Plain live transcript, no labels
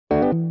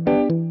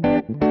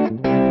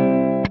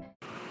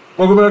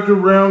Welcome back to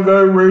Round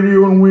Guy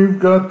Radio, and we've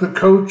got the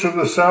coach of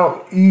the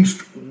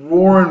Southeast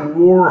Warren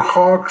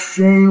Warhawks,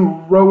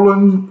 Shane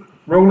Rollings.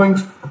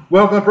 Welcome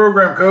to the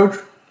program, Coach.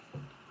 Hey,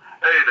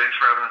 thanks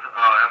for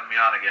having me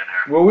on again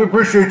here. Well, we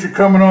appreciate you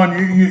coming on.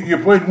 You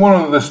played one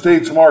of the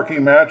state's marquee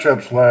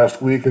matchups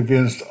last week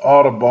against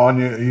Audubon.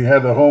 You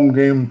had the home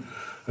game,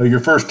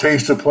 your first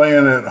taste of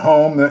playing at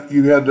home. That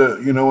you had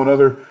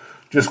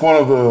just one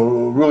of the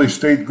really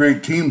state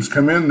great teams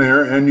come in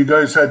there, and you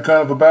guys had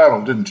kind of a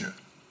battle, didn't you?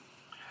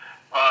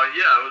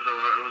 Yeah,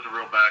 it was a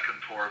real back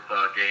and forth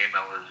game.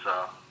 That was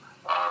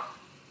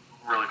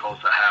really close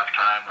to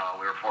halftime.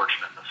 We were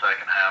fortunate in the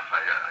second half.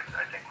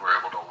 I think we were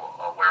able to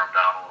wear them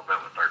down a little bit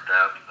with our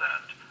depth,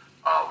 and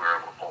we were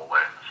able to pull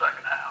away in the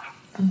second half.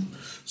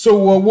 So,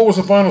 what was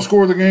the final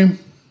score of the game?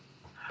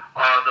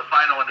 The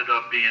final ended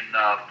up being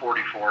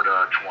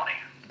 44-20.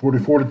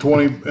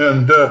 44-20,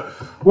 and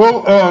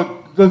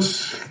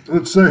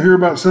let's hear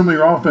about some of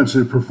your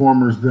offensive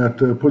performers that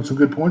put some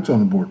good points on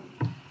the board.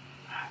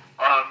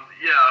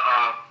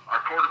 Our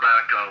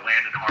quarterback,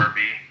 Landon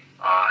Harvey,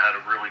 had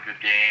a really good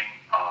game.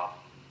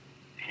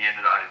 He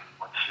ended up,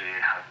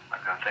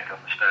 I'm going to think of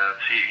the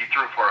stats. He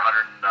threw for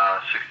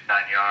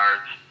 169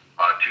 yards,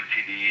 2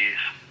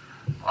 TDs.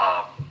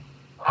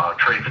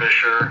 Trey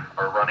Fisher,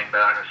 our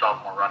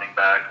sophomore running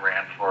back,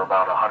 ran for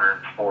about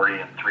 140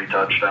 and 3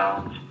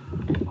 touchdowns.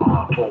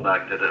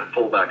 Fullback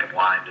and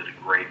line did a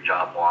great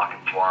job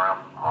blocking for him.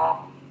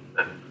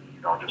 And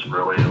just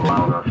really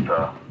allowed us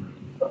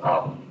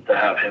to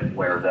have him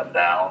wear them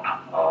down.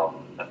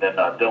 And then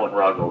Dylan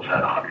Ruggles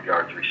had 100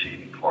 yards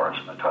receiving for us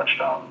and a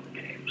touchdown in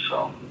the game.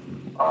 So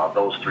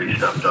those 3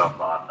 stepped up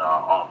on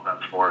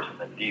offense for us. And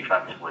then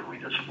defensively, we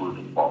just flew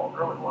the ball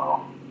really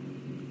well.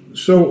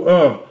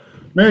 So,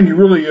 man, you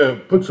really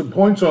put some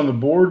points on the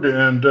board,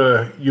 and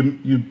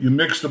you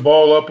mix the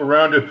ball up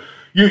around it.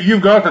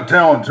 You've got the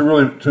talent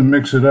to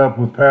mix it up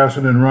with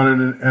passing and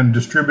running and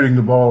distributing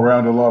the ball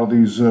around a lot of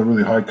these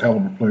really high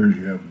caliber players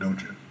you have, don't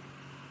you?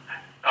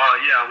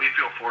 Yeah, we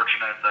feel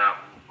fortunate that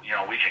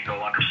we can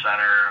go under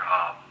center,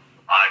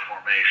 I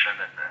formation,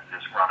 and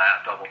just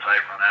double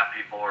tight run at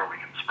people, or we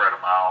can spread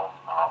them out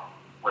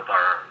with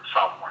our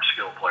sophomore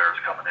skill players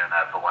coming in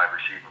at the wide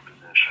receiver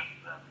position.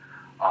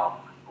 And,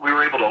 we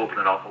were able to open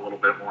it up a little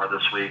bit more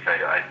this week.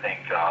 I think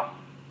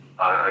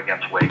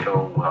against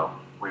Waco,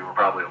 we were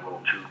probably a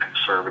little too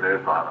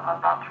conservative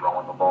on not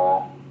throwing the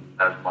ball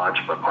as much,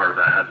 but part of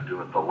that had to do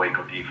with the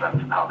Waco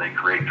defense and how they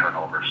create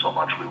turnovers so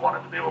much. We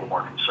wanted to be a little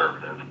more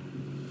conservative.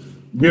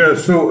 Yeah,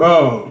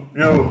 so,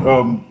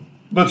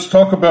 let's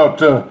talk about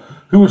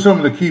who were some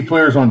of the key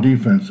players on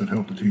defense that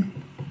helped the team.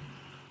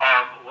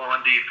 Well,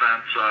 on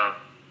defense,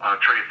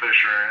 Trey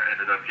Fisher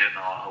ended up getting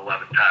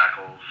 11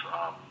 tackles.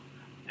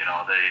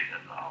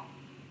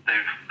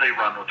 They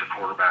run with the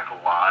quarterback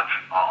a lot.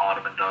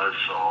 Audubon does,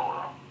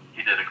 so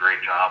he did a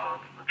great job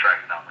of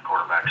tracking down the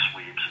quarterback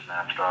sweeps and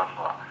that stuff.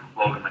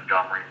 Logan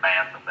Montgomery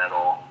manned the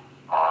middle,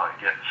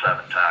 getting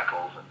 7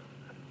 tackles, and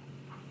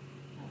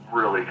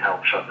really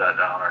helped shut that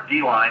down. Our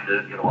D-line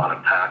didn't get a lot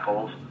of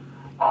tackles,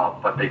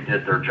 but they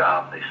did their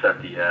job. They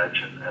set the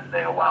edge, and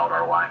they allowed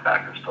our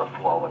linebackers to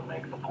flow and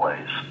make the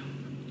plays.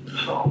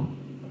 So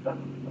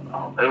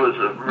it was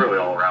really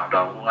all around.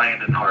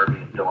 Landon Harvey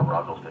and Dylan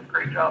Ruggles did a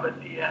great job at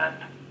the end.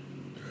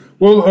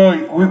 Well,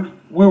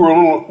 we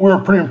were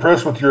pretty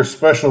impressed with your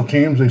special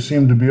teams. They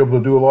seemed to be able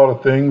to do a lot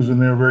of things, and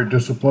they're very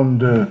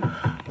disciplined.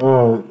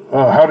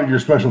 How did your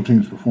special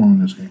teams perform in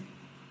this game?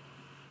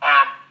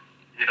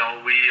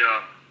 We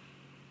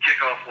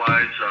kickoff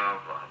wise,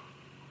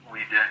 we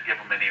didn't give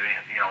them any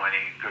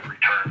good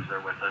returns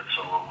there with it,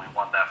 so we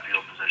won that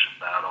field position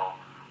battle.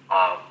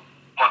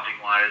 Punting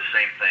wise,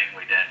 same thing.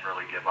 We didn't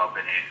really give up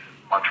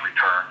much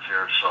returns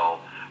here, so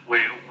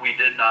we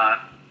did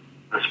not.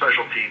 The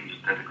special teams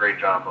did a great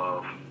job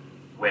of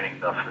winning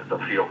the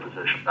field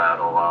position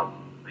battle.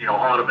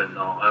 Audubon,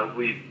 though,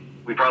 we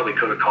probably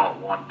could have caught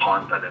one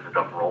punt that ended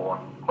up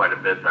rolling quite a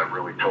bit that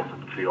really tilted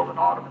the field in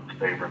Audubon's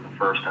favor in the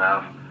first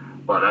half.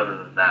 But other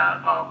than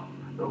that,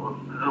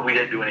 we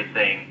didn't do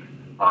anything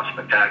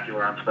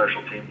spectacular on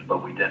special teams,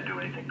 but we didn't do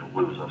anything to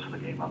lose us the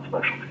game on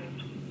special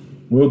teams.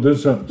 Well,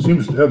 this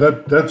seems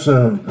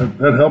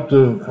that helped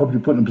you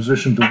put in a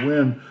position to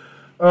win.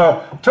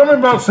 Tell me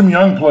about some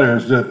young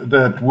players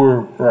that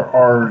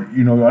are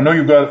I know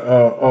you've got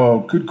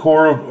a good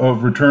core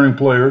of returning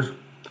players,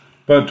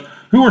 but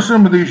who are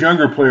some of these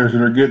younger players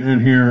that are getting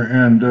in here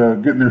and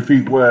getting their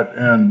feet wet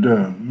and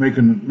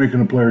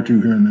making a play or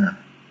two here and there?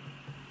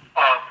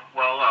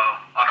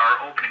 On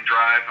our opening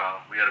drive,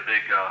 we had a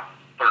big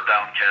third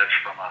down catch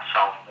from a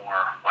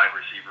sophomore wide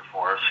receiver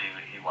for us.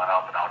 He went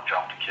up and out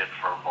jumped a kid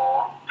for a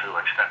ball to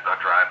extend the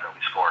drive that we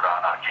scored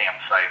on. Cam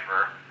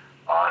Cipher,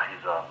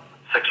 he's a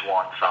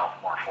 6'1"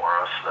 sophomore for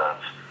us.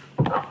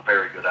 That's a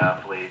very good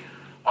athlete.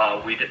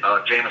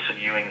 Jamison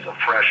Ewing is a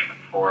freshman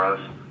for us.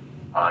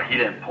 He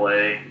didn't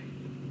play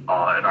in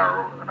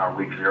our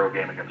week 0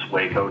 game against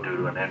Waco due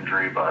to an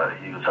injury, but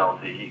he was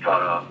healthy. He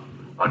caught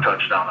a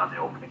touchdown on the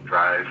opening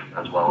drive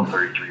as well, a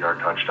 33-yard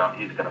touchdown.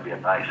 He's going to be a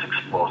nice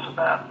explosive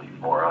athlete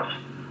for us.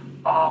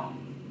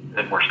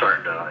 and we're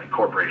starting to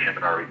incorporate him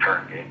in our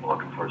return game,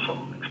 looking for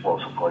some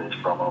explosive plays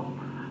from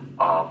him.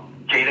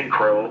 Caden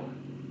Crow,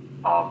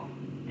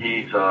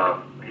 he's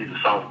a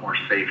sophomore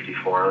safety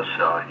for us.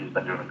 He's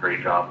been doing a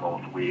great job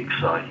both weeks.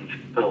 He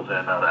fills in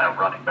at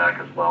running back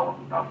as well.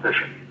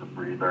 Fisher needs a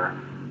breather.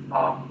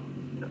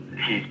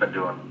 He's been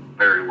doing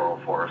very well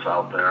for us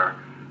out there.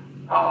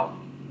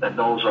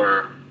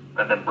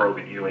 And then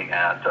Brogan Ewing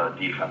at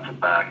defensive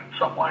back and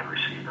some wide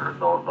receiver.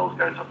 Those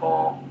guys have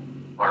all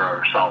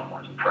are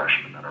sophomores and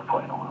freshmen that are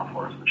playing a lot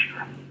for us this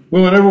year.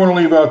 Well, I never want to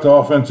leave out the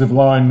offensive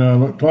line.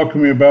 Talk to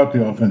me about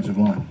the offensive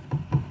line.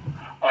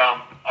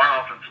 Our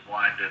offensive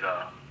line did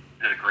a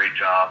great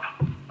job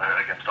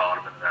against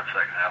Audubon in that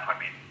second half. I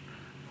mean,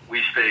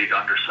 we stayed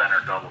under center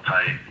double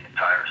tight the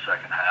entire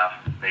second half.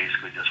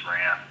 Basically just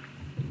ran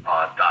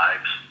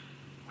dives,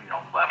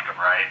 left and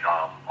right,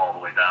 all the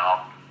way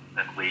down,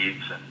 and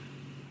leads. And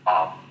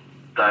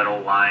that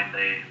old line,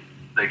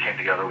 they came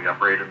together. We got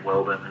Braden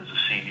Wilden, who's a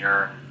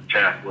senior,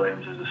 Jack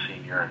Williams, who's a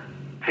senior,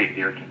 and Tate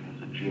Deerkin,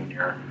 who's a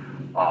junior.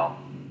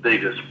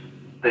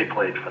 They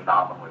played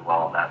phenomenally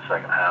well in that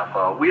second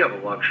half. We have a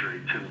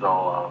luxury, too,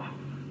 though, of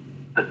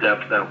the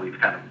depth that we've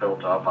kind of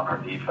built up on our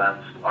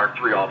defense. Our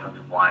three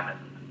offensive linemen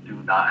do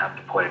not have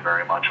to play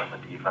very much on the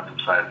defensive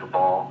side of the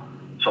ball.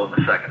 So in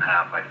the second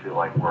half, I feel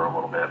like we're a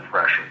little bit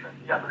fresher than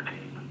the other team.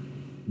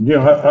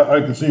 Yeah, I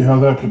can see how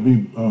that could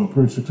be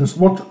pretty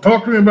successful. Well,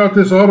 talk to me about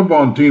this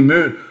Audubon team.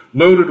 They're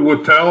loaded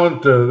with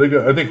talent.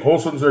 I think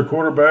Olson's their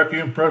quarterback. He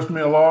impressed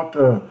me a lot.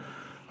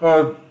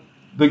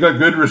 They got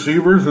good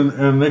receivers,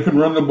 and they can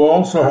run the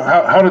ball. So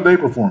how did they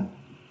perform?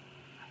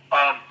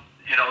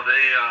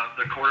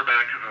 The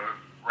quarterback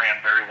ran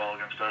very well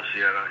against us. He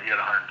had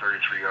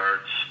 133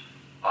 yards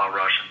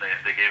rushing.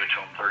 They gave it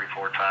to him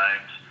 34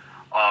 times.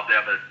 They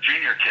have a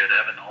junior kid,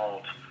 Evan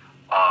Holt,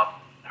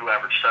 who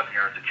averaged 7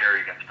 yards a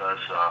carry against us.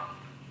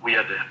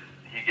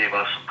 He gave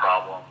us some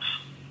problems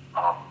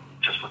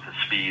just with his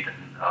speed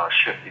and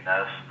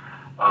shiftiness.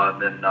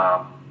 Then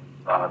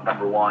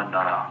number one,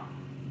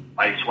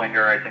 Ice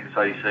Winger, I think is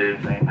how you say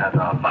his name, had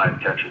 5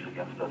 catches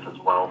against us as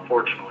well.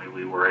 Fortunately,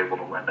 we were able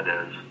to limit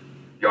his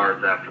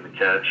yards after the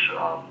catch.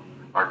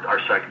 Our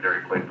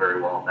secondary played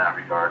very well in that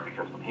regard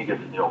because when he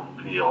gets in the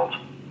open field,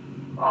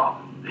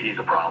 he's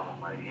a problem.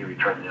 He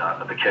returned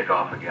the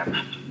kickoff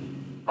against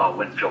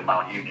Winfield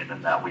Mount Union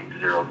in that Week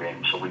 0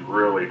 game, so we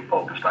really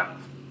focused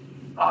on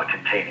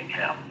containing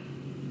him.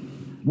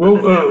 Well,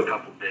 a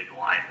couple big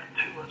linemen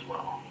too as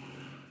well.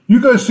 You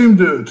guys seem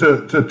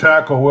to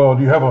tackle well.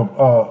 Do you have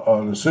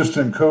an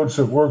assistant coach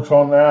that works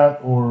on that,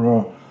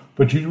 or?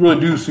 But you really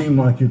do seem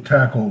like you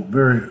tackle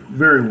very,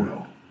 very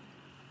well.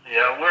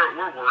 Yeah, we're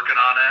working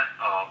on it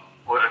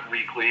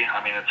weekly.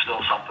 I mean, it's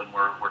still something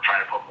we're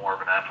trying to put more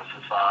of an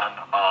emphasis on.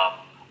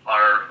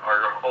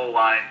 Our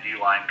O-line,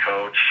 D-line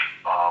coach,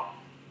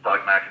 Doug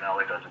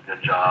McAnally, does a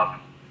good job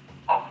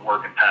of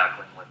working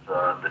tackling with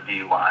the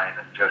D-line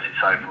and Jesse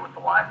Cipher with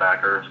the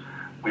linebackers.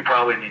 We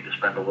probably need to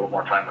spend a little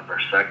more time with our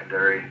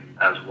secondary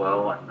as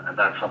well, and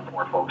that's something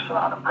we're focusing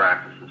on in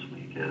practice this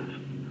week is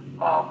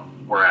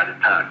we're adding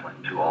tackling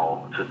to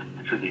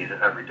the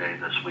everyday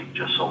this week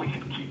just so we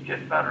can keep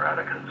getting better at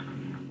it because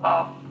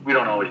we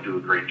don't always do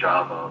a great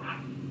job of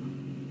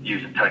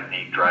using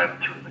technique driving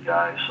through the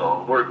guys.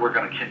 So we're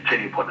going to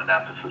continue putting an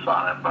emphasis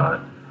on it,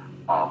 but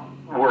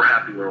we're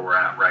happy where we're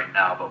at right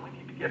now, but we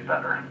need to get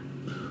better.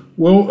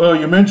 Well,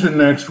 you mentioned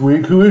next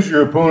week. Who is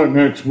your opponent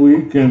next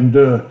week? And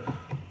tell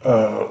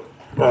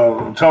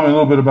me a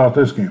little bit about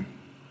this game.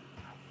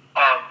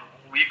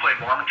 We play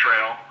Mormon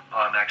Trail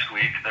next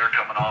week. They're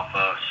coming off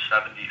a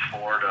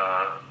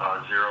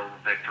 74-0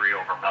 victory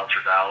over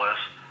Melcher Dallas.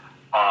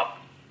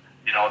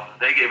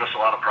 They gave us a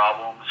lot of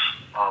problems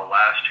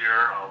last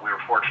year. We were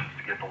fortunate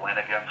to get the win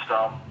against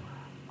them.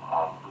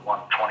 We won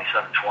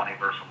 27-20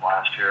 versus them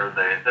last year.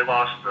 They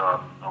lost a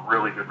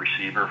really good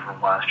receiver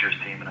from last year's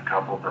team and a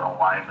couple of their own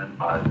linemen,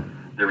 but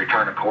they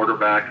returned a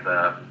quarterback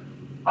that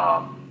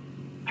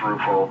threw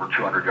for over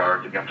 200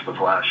 yards against us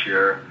last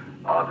year.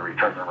 They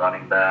returned their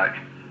running back.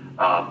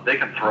 They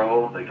can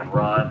throw, they can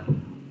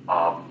run.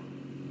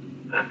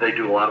 They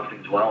do a lot of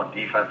things well, and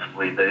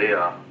defensively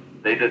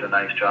they did a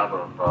nice job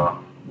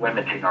of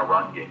limiting our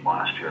run game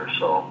last year,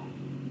 so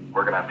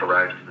we're going to have to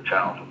rise to the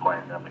challenge of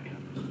playing them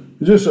again.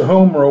 Is this a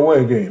home or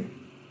away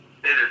game?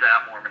 It is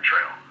at Mormon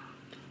Trail.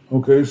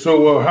 Okay,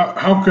 so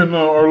how can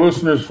our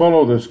listeners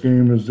follow this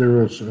game? Is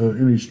there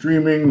any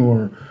streaming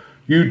or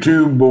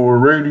YouTube or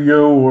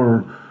radio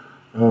or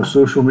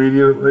social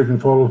media that they can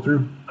follow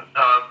through?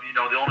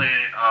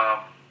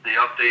 The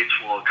updates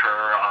will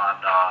occur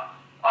on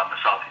the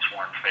Southeast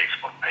Warren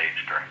Facebook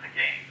page during the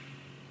game.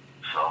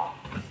 So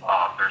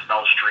there's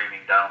no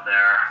streaming down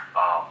there.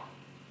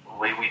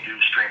 We do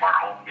stream our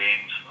home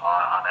games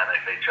on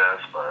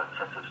NFHS, but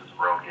since this is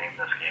a road game,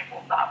 this game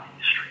will not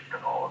be streamed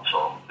at all. And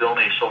so the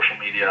only social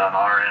media on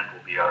our end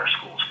will be our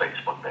school's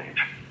Facebook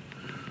page.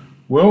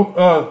 Well,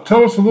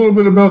 tell us a little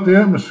bit about the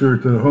atmosphere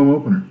at the home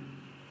opener.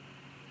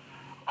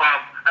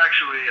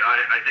 Actually,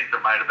 I think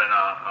there might have been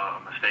a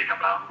mistake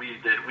about.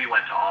 We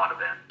went to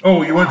Audubon.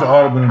 Oh, you went to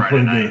Audubon and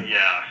played there. there.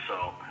 Yeah,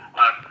 so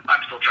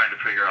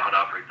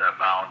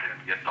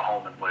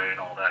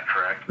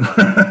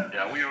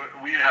Yeah,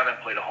 we haven't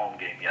played a home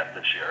game yet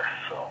this year,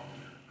 so.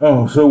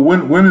 Oh, so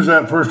when is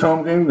that first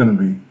home game going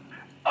to be?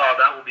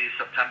 That will be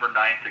September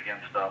 9th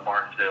against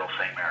Martinsdale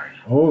St. Mary's.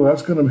 Oh,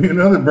 that's going to be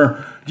another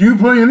burn. Do you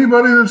play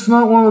anybody that's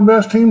not one of the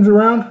best teams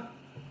around?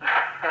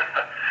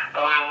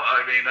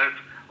 I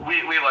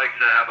mean, we like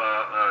to have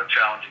a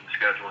challenging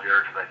schedule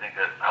here because I think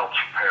it helps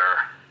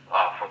prepare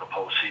for the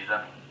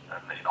postseason.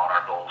 And,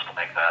 our goal is to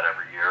make that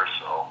every year.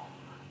 So,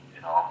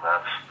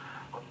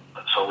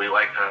 so we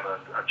like to have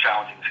a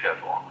challenging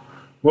schedule.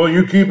 Well,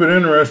 you keep it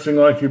interesting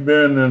like you've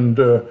been, and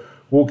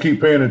we'll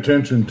keep paying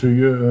attention to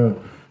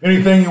you.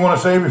 Anything you want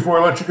to say before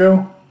I let you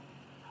go?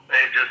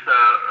 Hey, just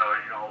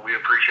we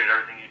appreciate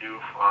everything you do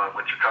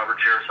with your coverage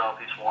here at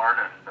Southeast Warren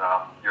and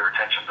your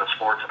attention to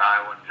sports in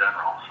Iowa in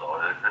general. So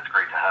it's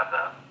great to have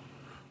that.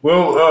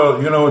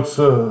 Well, it's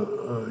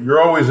you're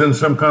always in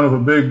some kind of a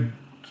big,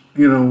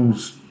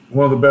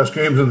 one of the best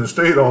games in the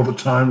state all the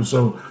time.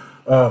 So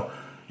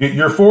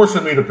you're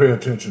forcing me to pay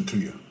attention to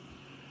you.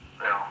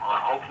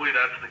 Hopefully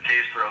that's the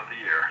case throughout the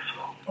year.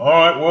 So. All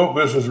right. Well,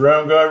 this is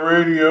Round Guy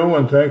Radio,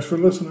 and thanks for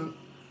listening.